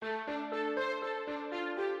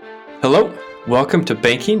Hello, welcome to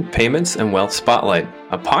Banking, Payments, and Wealth Spotlight,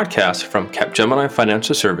 a podcast from Capgemini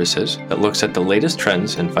Financial Services that looks at the latest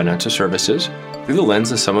trends in financial services through the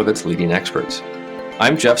lens of some of its leading experts.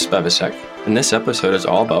 I'm Jeff Spevacek, and this episode is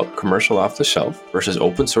all about commercial off-the-shelf versus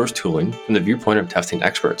open source tooling from the viewpoint of testing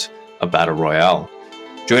experts, a battle royale.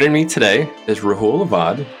 Joining me today is Rahul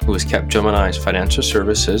Avad, who is Capgemini's Financial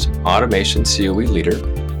Services Automation COE leader,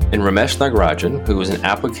 and Ramesh Nagarajan, who is an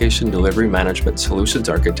Application Delivery Management Solutions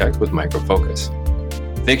Architect with Micro Focus.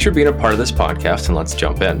 Thanks for being a part of this podcast, and let's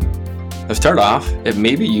jump in. To start off, it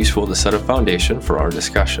may be useful to set a foundation for our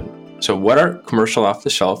discussion. So what are commercial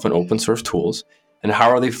off-the-shelf and open source tools, and how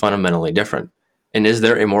are they fundamentally different? And is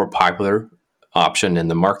there a more popular option in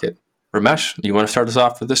the market? Ramesh, you want to start us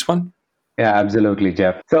off with this one? Yeah, absolutely,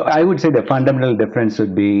 Jeff. So I would say the fundamental difference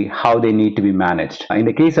would be how they need to be managed. In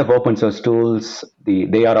the case of open source tools,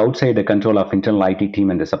 they are outside the control of internal IT team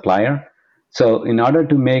and the supplier. So in order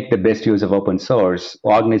to make the best use of open source,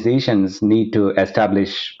 organizations need to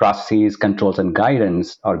establish processes, controls, and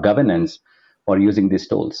guidance or governance for using these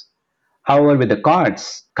tools. However, with the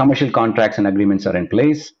cards, commercial contracts and agreements are in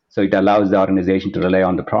place. So it allows the organization to rely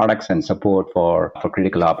on the products and support for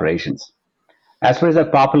critical operations. As far as the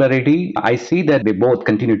popularity, I see that they both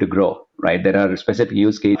continue to grow, right? There are specific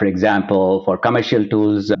use cases. For example, for commercial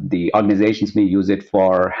tools, the organizations may use it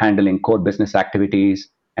for handling core business activities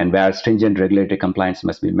and where stringent regulatory compliance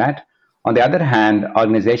must be met. On the other hand,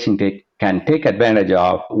 organizations can take advantage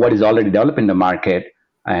of what is already developed in the market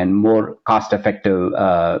and more cost-effective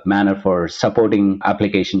manner for supporting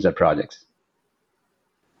applications or projects.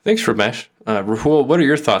 Thanks, Ramesh. Rahul, what are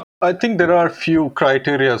your thoughts? I think there are a few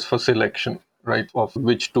criteria for selection, right, of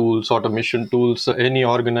which tools, automation tools any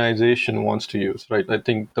organization wants to use, right? I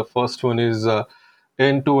think the first one is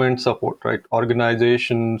end-to-end support, right?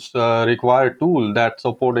 Organizations require tools that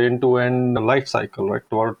support end-to-end life cycle, right,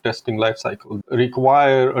 or testing life cycle.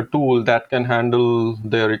 Require a tool that can handle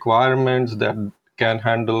their requirements, that can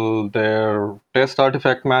handle their test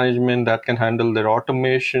artifact management, that can handle their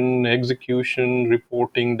automation, execution,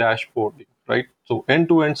 reporting, dashboarding, right? So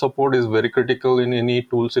end-to-end support is very critical in any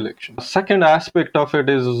tool selection. The second aspect of it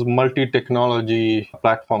is multi-technology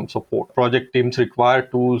platform support. Project teams require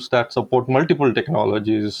tools that support multiple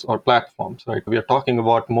technologies or platforms, right? We are talking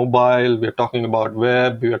about mobile, we are talking about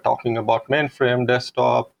web, we are talking about mainframe,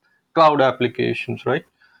 desktop, cloud applications, right?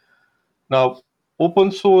 Now,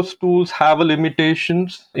 open source tools have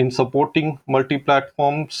limitations in supporting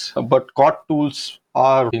multi-platforms, but COT tools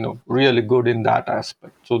are, really good in that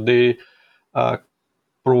aspect. So they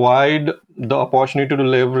provide the opportunity to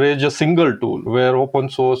leverage a single tool where open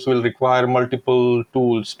source will require multiple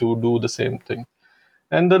tools to do the same thing.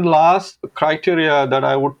 And the last criteria that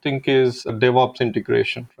I would think is DevOps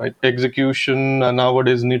integration, right? Execution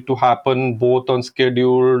nowadays need to happen both on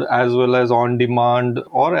scheduled as well as on demand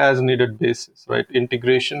or as needed basis, right?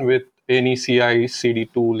 Integration with any CI/CD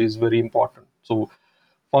tool is very important. So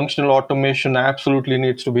functional automation absolutely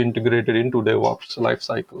needs to be integrated into DevOps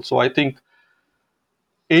lifecycle. So I think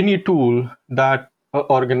any tool that an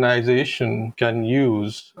organization can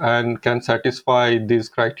use and can satisfy these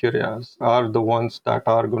criteria are the ones that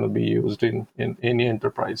are going to be used in any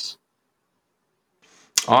enterprise.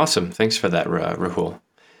 Awesome. Thanks for that, Rahul.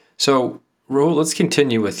 So, Rahul, let's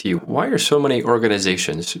continue with you. Why are so many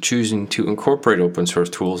organizations choosing to incorporate open source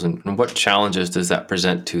tools, and what challenges does that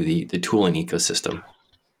present to the tooling ecosystem?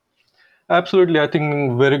 Absolutely. I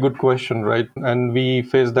think very good question, right? And we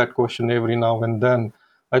face that question every now and then.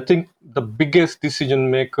 I think the biggest decision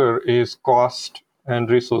maker is cost and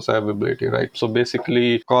resource availability, right? So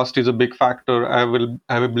basically, cost is a big factor.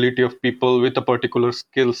 Availability of people with a particular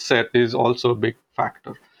skill set is also a big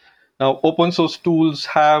factor. Now, open source tools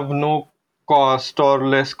have no cost or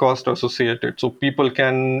less cost associated. So people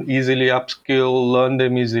can easily upskill, learn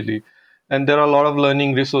them easily. And there are a lot of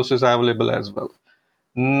learning resources available as well.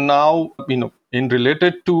 Now, in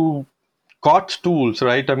related to COTS tools,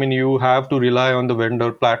 right? I mean, you have to rely on the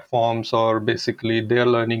vendor platforms or basically their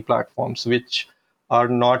learning platforms, which are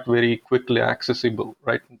not very quickly accessible,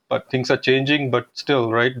 right? But things are changing, but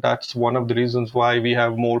still, right? That's one of the reasons why we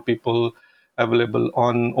have more people available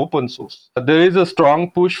on open source. There is a strong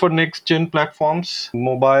push for next gen platforms,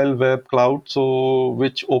 mobile, web, cloud, so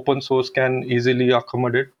which open source can easily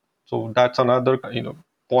accommodate. So that's another,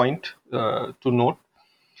 point to note.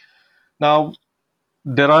 Now,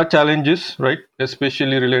 there are challenges, right,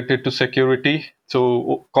 especially related to security.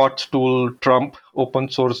 So COTS tool trump open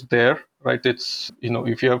source there, right? It's,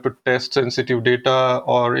 if you have to test sensitive data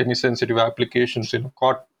or any sensitive applications, the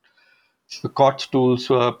COTS tools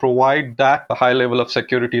provide that high level of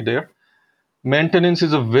security there. Maintenance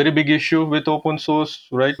is a very big issue with open source,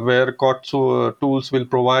 right? Where Kotlin tools will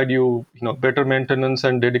provide you, better maintenance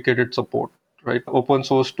and dedicated support, right? Open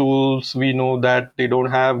source tools, we know that they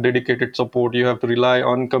don't have dedicated support. You have to rely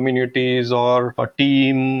on communities or a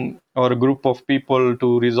team or a group of people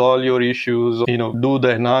to resolve your issues, do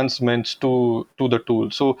the enhancements to the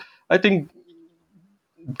tool. So I think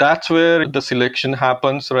that's where the selection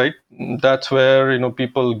happens, right? That's where,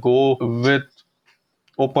 people go with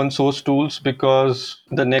open source tools because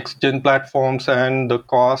the next gen platforms and the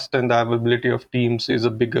cost and the availability of teams is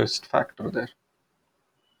the biggest factor there.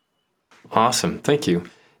 Awesome. Thank you.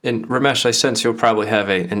 And Ramesh, I sense you'll probably have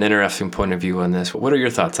an interesting point of view on this. What are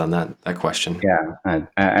your thoughts on that question? Yeah,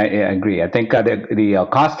 I agree. I think the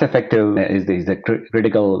cost effective is the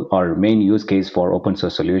critical or main use case for open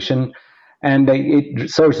source solution. And it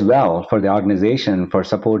serves well for the organization for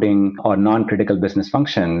supporting or non-critical business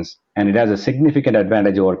functions. And it has a significant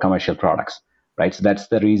advantage over commercial products, right? So that's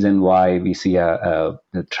the reason why we see the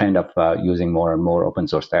trend of using more and more open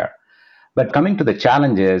source there. But coming to the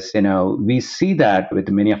challenges, we see that with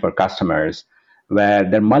many of our customers where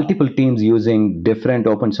there are multiple teams using different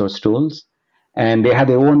open source tools and they have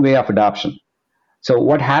their own way of adoption. So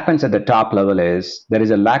what happens at the top level is there is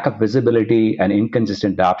a lack of visibility and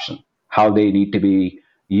inconsistent adoption, how they need to be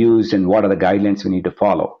used and what are the guidelines we need to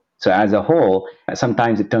follow. So as a whole,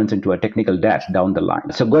 sometimes it turns into a technical debt down the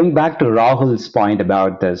line. So going back to Rahul's point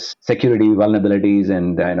about this security vulnerabilities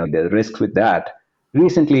and the risks with that,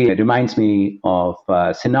 recently it reminds me of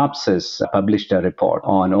Synopsys published a report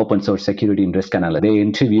on open source security and risk analysis. They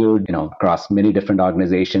interviewed across many different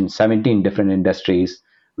organizations, 17 different industries,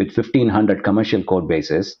 with 1,500 commercial code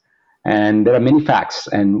bases. And there are many facts.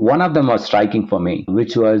 And one of them was striking for me,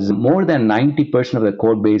 which was more than 90% of the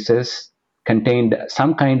code bases contained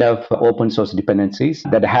some kind of open source dependencies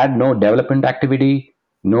that had no development activity,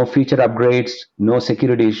 no feature upgrades, no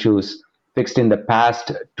security issues fixed in the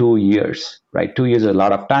past 2 years, right? 2 years is a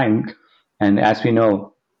lot of time. And as we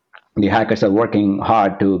know, the hackers are working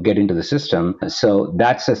hard to get into the system. So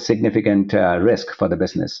that's a significant risk for the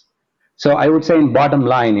business. So I would say in bottom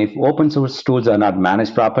line, if open source tools are not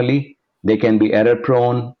managed properly, they can be error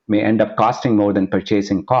prone, may end up costing more than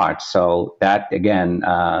purchasing parts. So that again,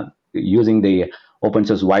 using the open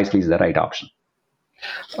source wisely is the right option.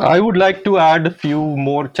 I would like to add a few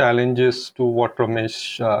more challenges to what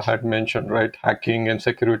Ramesh had mentioned, right? Hacking and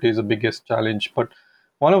security is the biggest challenge. But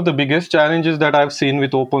one of the biggest challenges that I've seen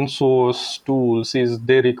with open source tools is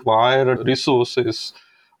they require resources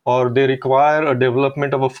or they require a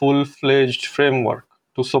development of a full-fledged framework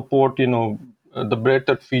to support, the breadth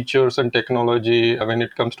of features and technology when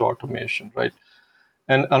it comes to automation, right?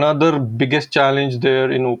 And another biggest challenge there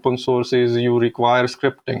in open source is you require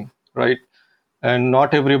scripting, right? And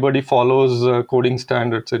not everybody follows coding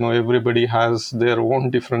standards. Everybody has their own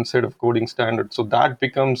different set of coding standards. So that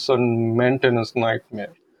becomes a maintenance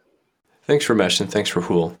nightmare. Thanks, Ramesh, and thanks,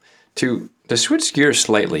 Rahul. To switch gears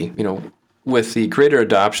slightly, with the greater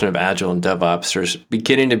adoption of Agile and DevOps, there's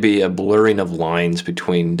beginning to be a blurring of lines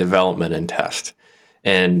between development and test.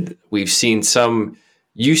 And we've seen some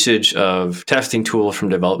usage of testing tools from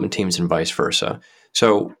development teams and vice versa.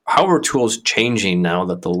 So how are tools changing now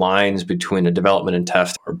that the lines between a development and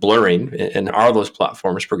test are blurring, and are those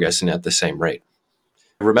platforms progressing at the same rate?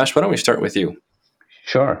 Ramesh, why don't we start with you?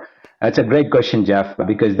 Sure. That's a great question, Jeff,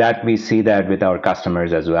 because that we see that with our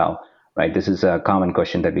customers as well, right? This is a common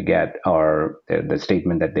question that we get, or the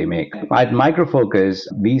statement that they make. At Micro Focus,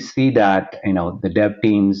 we see that, the dev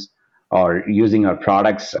teams are using our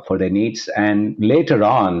products for their needs, and later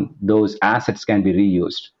on, those assets can be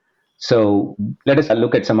reused. So let us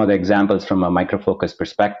look at some of the examples from a Micro Focus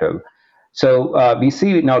perspective. So we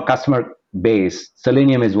see in our customer base,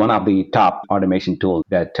 Selenium is one of the top automation tools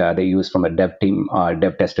that they use from a dev team or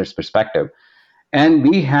dev testers perspective. And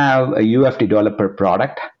we have a UFT developer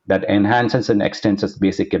product that enhances and extends its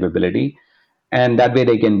basic capability. And that way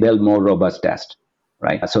they can build more robust tests,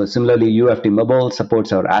 right? So similarly, UFT Mobile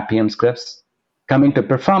supports our Appium scripts. Coming to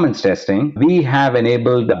performance testing, we have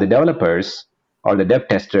enabled the developers or the dev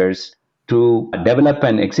testers to develop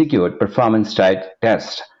and execute performance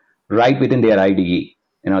tests right within their IDE.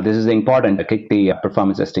 This is important to kick the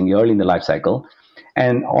performance testing early in the life cycle.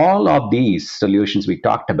 And all of these solutions we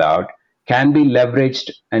talked about can be leveraged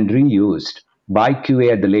and reused by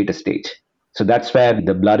QA at the later stage. So that's where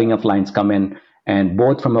the blurring of lines come in, and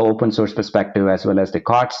both from an open source perspective as well as the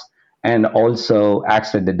COTS, and also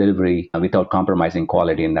accelerate the delivery without compromising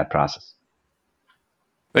quality in that process.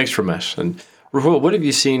 Thanks, Ramesh. And Rahul, what have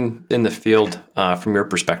you seen in the field from your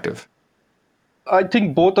perspective? I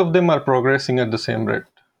think both of them are progressing at the same rate.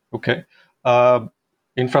 Okay.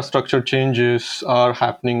 infrastructure changes are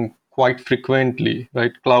happening quite frequently,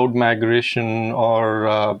 right? Cloud migration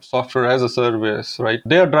or software as a service, right?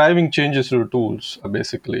 They are driving changes to tools,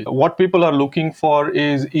 basically. What people are looking for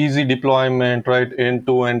is easy deployment, right?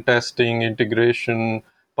 End-to-end testing, integration,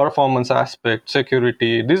 performance aspect,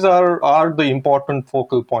 security. These are the important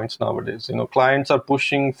focal points nowadays. Clients are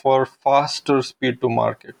pushing for faster speed to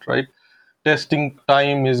market, right? Testing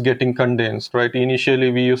time is getting condensed, right?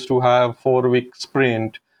 Initially, we used to have 4-week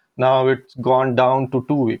sprint. Now it's gone down to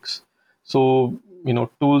 2 weeks. So,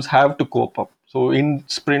 tools have to cope up. So in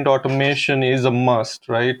sprint automation is a must,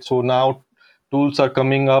 right? So now tools are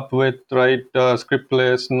coming up with, right,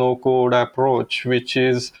 scriptless, no code approach, which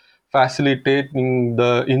is facilitating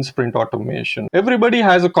the in sprint automation. Everybody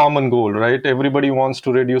has a common goal, right? Everybody wants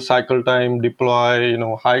to reduce cycle time, deploy,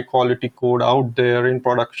 high quality code out there in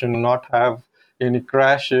production, not have any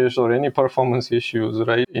crashes or any performance issues,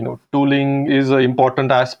 right? Tooling is an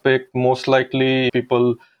important aspect. Most likely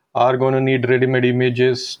people are going to need ready-made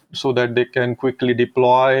images so that they can quickly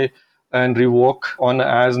deploy and revoke on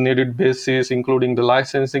as needed basis, including the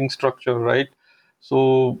licensing structure, right?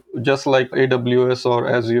 So just like AWS or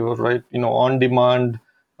Azure, right? On demand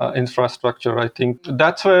infrastructure, I think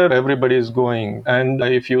that's where everybody is going. And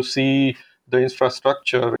if you see the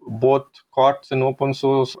infrastructure, both COTS and open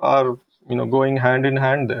source are going hand in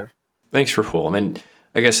hand there. Thanks, Rahul. I mean,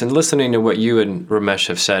 I guess in listening to what you and Ramesh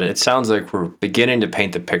have said, it sounds like we're beginning to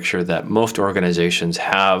paint the picture that most organizations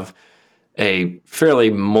have a fairly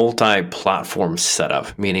multi-platform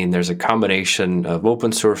setup, meaning there's a combination of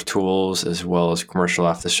open source tools as well as commercial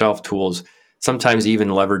off-the-shelf tools, sometimes even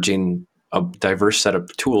leveraging a diverse set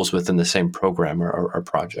of tools within the same program or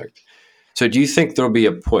project. So do you think there'll be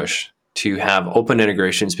a push to have open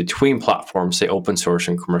integrations between platforms, say open source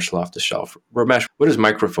and commercial off-the-shelf? Ramesh, what is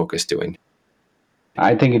Micro Focus doing?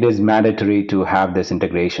 I think it is mandatory to have this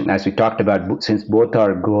integration. As we talked about, since both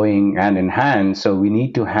are growing hand in hand, so we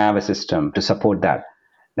need to have a system to support that.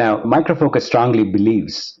 Now, Micro Focus strongly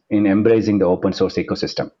believes in embracing the open source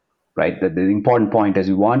ecosystem, right? The important point is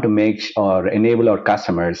we want to make or enable our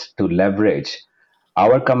customers to leverage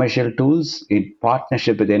our commercial tools in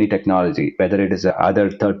partnership with any technology, whether it is a other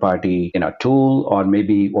third-party tool or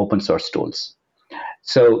maybe open source tools.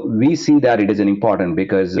 So we see that it is an important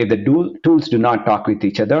because if the tools do not talk with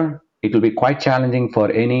each other, it will be quite challenging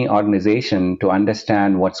for any organization to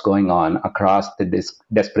understand what's going on across the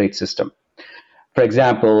disparate system. For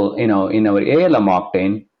example, in our ALM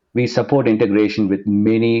Octane, we support integration with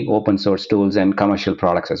many open source tools and commercial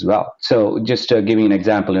products as well. So just to give you an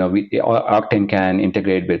example, Octane can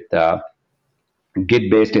integrate with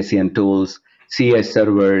Git-based SCN tools, CS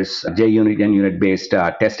servers, JUnit and unit-based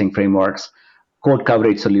testing frameworks, code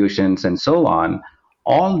coverage solutions, and so on.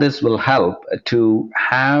 All this will help to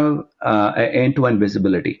have an end-to-end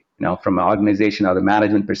visibility. From an organization or the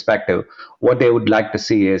management perspective, what they would like to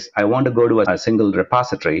see is, I want to go to a single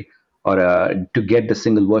repository or to get the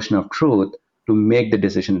single version of truth to make the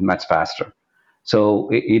decisions much faster. So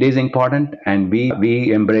it is important, and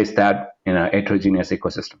we embrace that in a heterogeneous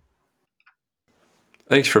ecosystem.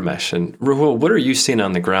 Thanks, Ramesh. And Rahul, what are you seeing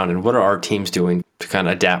on the ground, and what are our teams doing to kind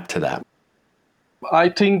of adapt to that? I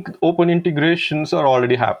think open integrations are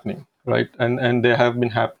already happening, right? And they have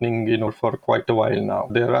been happening, for quite a while now.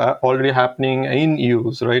 They're already happening in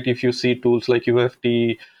use, right? If you see tools like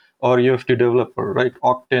UFT or UFT Developer, right?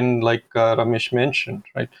 Octane, like Ramesh mentioned,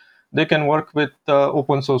 right? They can work with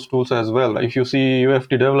open source tools as well. If you see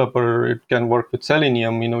UFT Developer, it can work with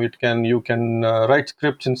Selenium. You can write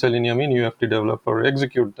scripts in Selenium in UFT Developer,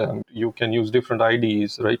 execute them. You can use different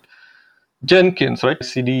IDEs, right? Jenkins, right?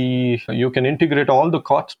 CD, you can integrate all the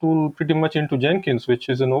COTS tool pretty much into Jenkins, which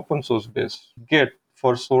is an open source base. Git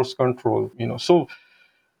for source control, So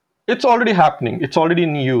it's already happening. It's already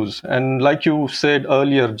in use. And like you said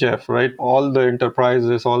earlier, Jeff, right? All the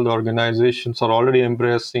enterprises, all the organizations are already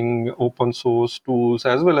embracing open source tools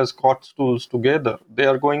as well as COTS tools together. They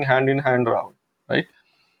are going hand in hand route, right?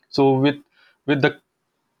 So with the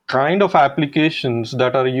kind of applications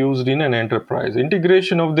that are used in an enterprise,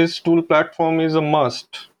 integration of this tool platform is a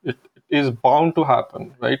must. It is bound to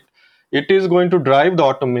happen, right? It is going to drive the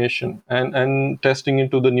automation and testing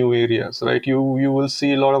into the new areas, right? You will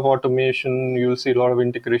see a lot of automation, you will see a lot of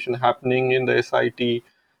integration happening in the SIT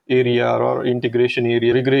area or integration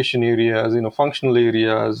area, regression areas, functional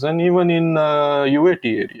areas, and even in UAT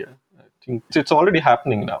area. I think it's already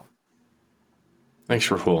happening now. Thanks,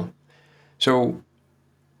 Rahul. So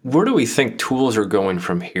where do we think tools are going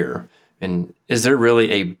from here? And is there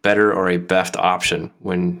really a better or a best option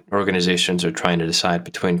when organizations are trying to decide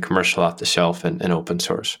between commercial off the shelf and open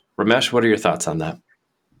source? Ramesh, what are your thoughts on that?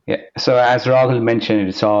 Yeah. So as Rahul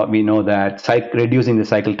mentioned, so we know that reducing the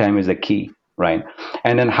cycle time is the key, right?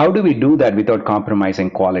 And then how do we do that without compromising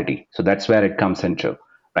quality? So that's where it comes into,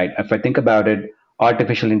 right? If I think about it,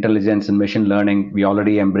 artificial intelligence and machine learning, we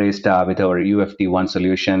already embraced with our UFT1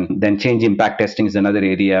 solution. Then change impact testing is another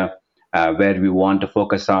area where we want to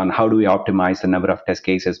focus on how do we optimize the number of test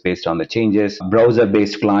cases based on the changes,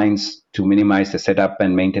 browser-based clients to minimize the setup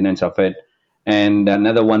and maintenance of it, and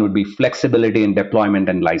another one would be flexibility in deployment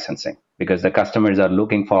and licensing because the customers are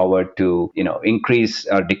looking forward to increase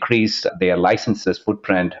or decrease their licenses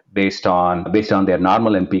footprint based on their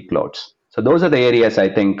normal and peak loads. So those are the areas I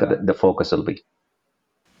think the focus will be.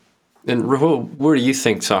 And Rahul, where do you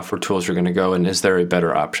think software tools are going to go, and is there a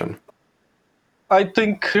better option? I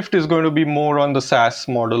think shift is going to be more on the SaaS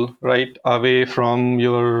model, right? Away from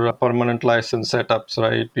your permanent license setups,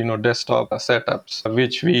 right? Desktop setups,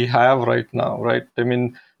 which we have right now, right? I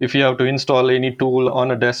mean, if you have to install any tool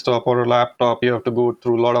on a desktop or a laptop, you have to go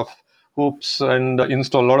through a lot of hoops and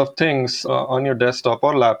install a lot of things on your desktop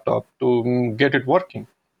or laptop to get it working,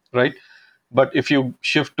 right? But if you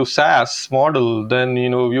shift to SaaS model, then you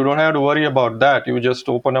don't have to worry about that. You just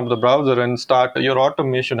open up the browser and start your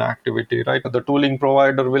automation activity, right? The tooling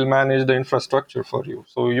provider will manage the infrastructure for you,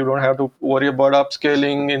 so you don't have to worry about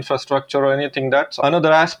upscaling infrastructure or anything. That's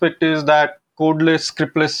another aspect, is that codeless,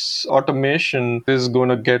 scriptless automation is going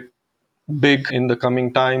to get big in the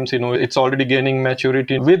coming times. It's already gaining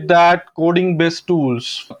maturity. With that, coding based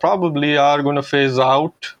tools probably are going to phase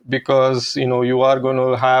out, because you are going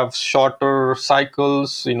to have shorter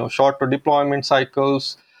cycles, shorter deployment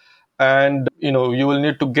cycles, and you will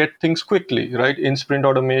need to get things quickly, right? In sprint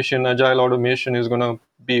automation, agile automation is going to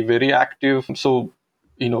be very active, so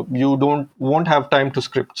you won't have time to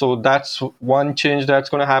script. So that's one change that's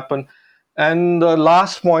going to happen. And the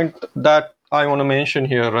last point that I want to mention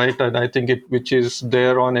here, right, and I think which is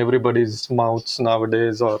there on everybody's mouths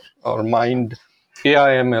nowadays, or mind,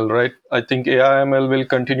 AIML, right? I think AIML will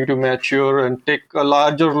continue to mature and take a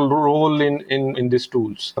larger role in these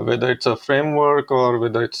tools, whether it's a framework or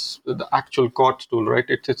whether it's the actual COTS tool, right?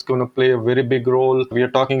 It's going to play a very big role. We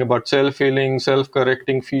are talking about self-healing,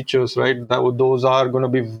 self-correcting features, right? Those are going to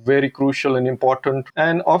be very crucial and important.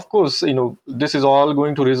 And of course, this is all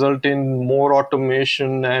going to result in more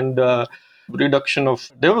automation and reduction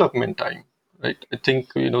of development time, right? I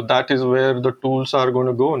think that is where the tools are going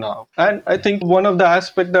to go now. And I think one of the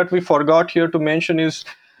aspects that we forgot here to mention is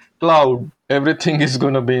cloud. Everything is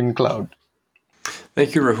going to be in cloud.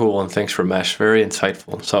 Thank you, Rahul, and thanks, Ramesh. Very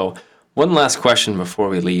insightful. So one last question before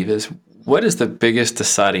we leave is, what is the biggest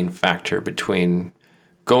deciding factor between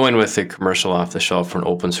going with a commercial off-the-shelf or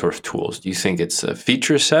open source tools? Do you think it's a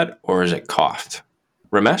feature set or is it cost?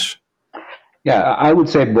 Ramesh? Yeah, I would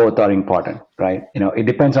say both are important, right? It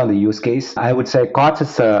depends on the use case. I would say COTS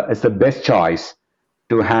is the best choice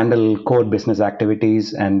to handle core business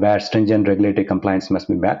activities and where stringent regulatory compliance must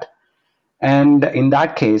be met. And in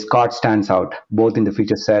that case, COTS stands out both in the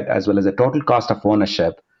feature set as well as the total cost of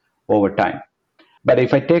ownership over time. But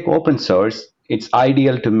if I take open source, it's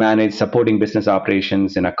ideal to manage supporting business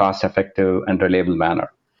operations in a cost effective and reliable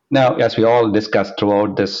manner. Now, as we all discussed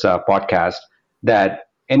throughout this podcast, that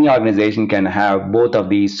any organization can have both of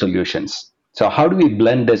these solutions. So, how do we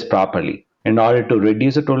blend this properly in order to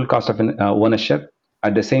reduce the total cost of ownership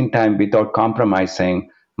at the same time without compromising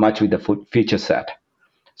much with the feature set?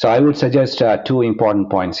 So, I would suggest two important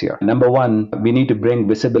points here. Number one, we need to bring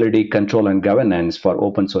visibility, control, and governance for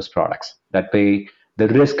open source products. That way, the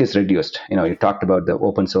risk is reduced. You talked about the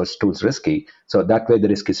open source tools risky, so that way the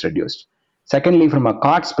risk is reduced. Secondly, from a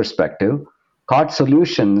COTS perspective, COTS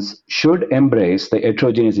solutions should embrace the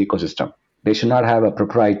heterogeneous ecosystem. They should not have a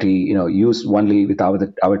proprietary, use only with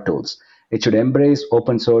our tools. It should embrace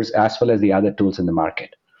open source as well as the other tools in the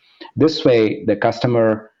market. This way, the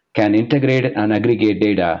customer can integrate and aggregate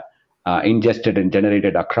data ingested and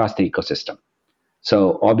generated across the ecosystem.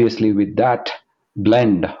 So obviously, with that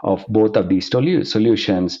blend of both of these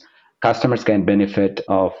solutions, customers can benefit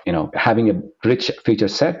of having a rich feature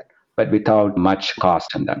set, but without much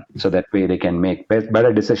cost in them. So that way they can make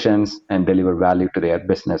better decisions and deliver value to their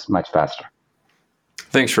business much faster.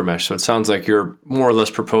 Thanks, Ramesh. So it sounds like you're more or less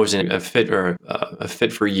proposing a fit or a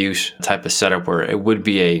fit for use type of setup where it would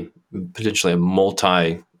be potentially a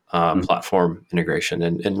multi platform integration.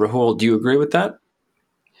 And Rahul, do you agree with that?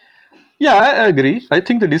 Yeah, I agree. I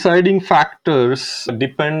think the deciding factors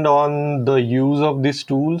depend on the use of these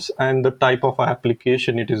tools and the type of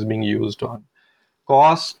application it is being used on.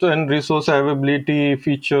 Cost and resource availability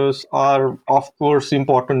features are, of course,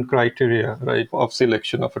 important criteria, right, of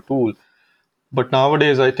selection of a tool. But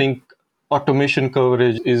nowadays, I think automation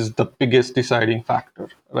coverage is the biggest deciding factor,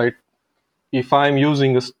 right? If I'm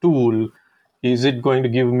using a tool, is it going to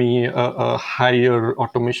give me a higher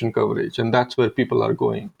automation coverage? And that's where people are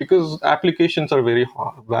going, because applications are very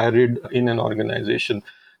varied in an organization.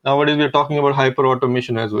 Nowadays, we're talking about hyper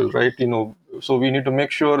automation as well, right? So we need to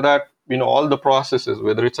make sure that all the processes,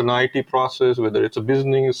 whether it's an IT process, whether it's a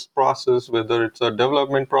business process, whether it's a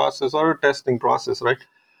development process or a testing process, right?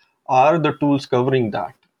 Are the tools covering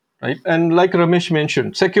that? Right. And like Ramesh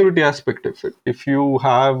mentioned, security aspect of it. If you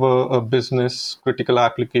have a business critical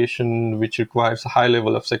application which requires a high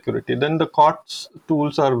level of security, then the COTS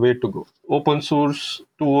tools are way to go. Open source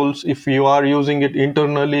tools, if you are using it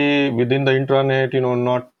internally within the intranet,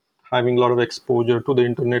 not having a lot of exposure to the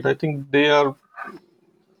internet, I think they're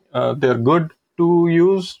good to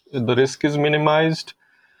use. The risk is minimized.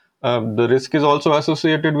 The risk is also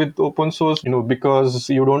associated with open source, because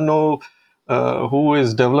you don't know who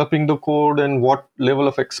is developing the code and what level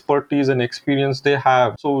of expertise and experience they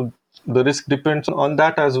have. So the risk depends on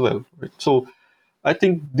that as well. Right? So I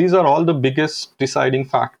think these are all the biggest deciding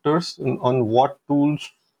factors on what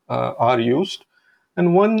tools are used.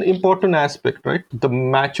 And one important aspect, right, the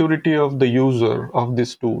maturity of the user of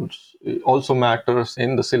these tools also matters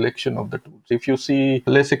in the selection of the tools. If you see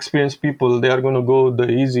less experienced people, they are going to go the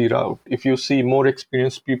easy route. If you see more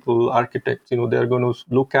experienced people, architects, they're going to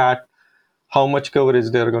look at how much coverage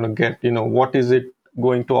they're going to get, what is it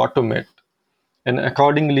going to automate. And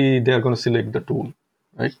accordingly, they're going to select the tool,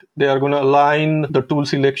 right? They are going to align the tool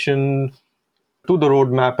selection to the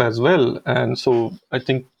roadmap as well. And so I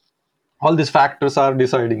think all these factors are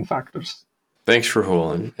deciding factors. Thanks,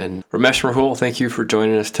 Rahul. And Ramesh and Rahul, thank you for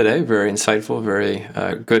joining us today. Very insightful, very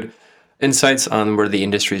good insights on where the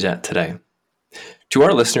industry is at today. To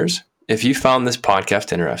our listeners, if you found this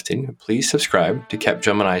podcast interesting, please subscribe to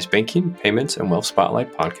Capgemini's Banking, Payments, and Wealth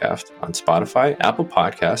Spotlight podcast on Spotify, Apple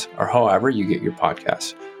Podcasts, or however you get your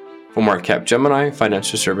podcasts. For more Capgemini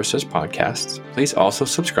Financial Services podcasts, please also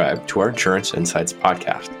subscribe to our Insurance Insights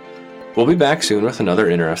podcast. We'll be back soon with another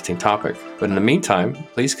interesting topic, but in the meantime,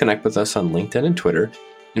 please connect with us on LinkedIn and Twitter,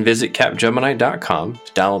 and visit capgemini.com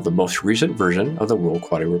to download the most recent version of the World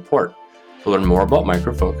Quality Report. To learn more about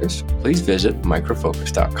Micro Focus, please visit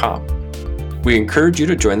microfocus.com. We encourage you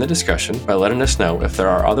to join the discussion by letting us know if there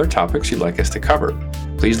are other topics you'd like us to cover.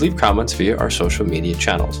 Please leave comments via our social media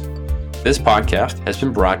channels. This podcast has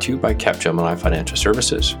been brought to you by Capgemini Financial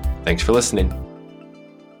Services. Thanks for listening.